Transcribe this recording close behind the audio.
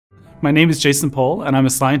My name is Jason Pohl, and I'm a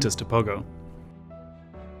scientist at POGO.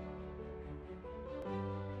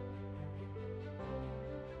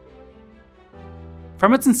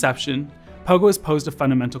 From its inception, POGO has posed a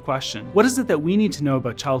fundamental question. What is it that we need to know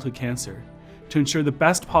about childhood cancer to ensure the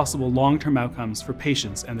best possible long-term outcomes for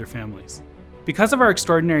patients and their families? Because of our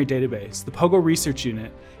extraordinary database, the POGO Research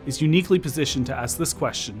Unit is uniquely positioned to ask this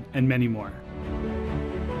question and many more.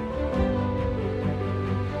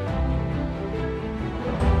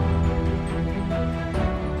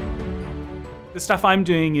 The stuff I'm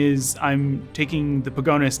doing is I'm taking the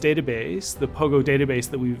POGONIS database, the POGO database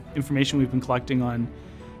information we've been collecting on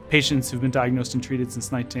patients who've been diagnosed and treated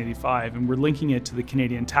since 1985, and we're linking it to the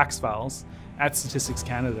Canadian tax files at Statistics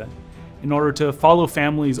Canada in order to follow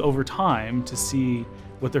families over time to see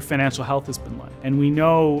what their financial health has been like. And we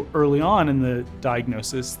know early on in the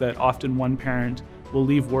diagnosis that often one parent will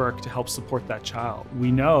leave work to help support that child.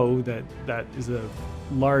 We know that that is a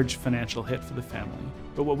large financial hit for the family.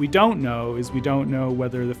 But what we don't know is we don't know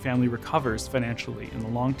whether the family recovers financially in the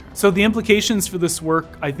long term. So the implications for this work,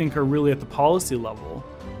 I think, are really at the policy level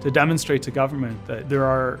to demonstrate to government that there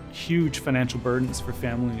are huge financial burdens for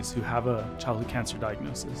families who have a childhood cancer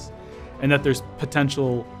diagnosis, and that there's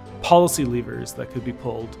potential policy levers that could be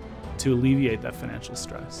pulled to alleviate that financial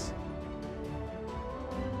stress.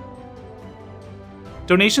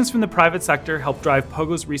 Donations from the private sector help drive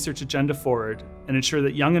POGO's research agenda forward and ensure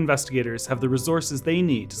that young investigators have the resources they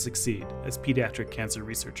need to succeed as pediatric cancer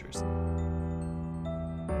researchers.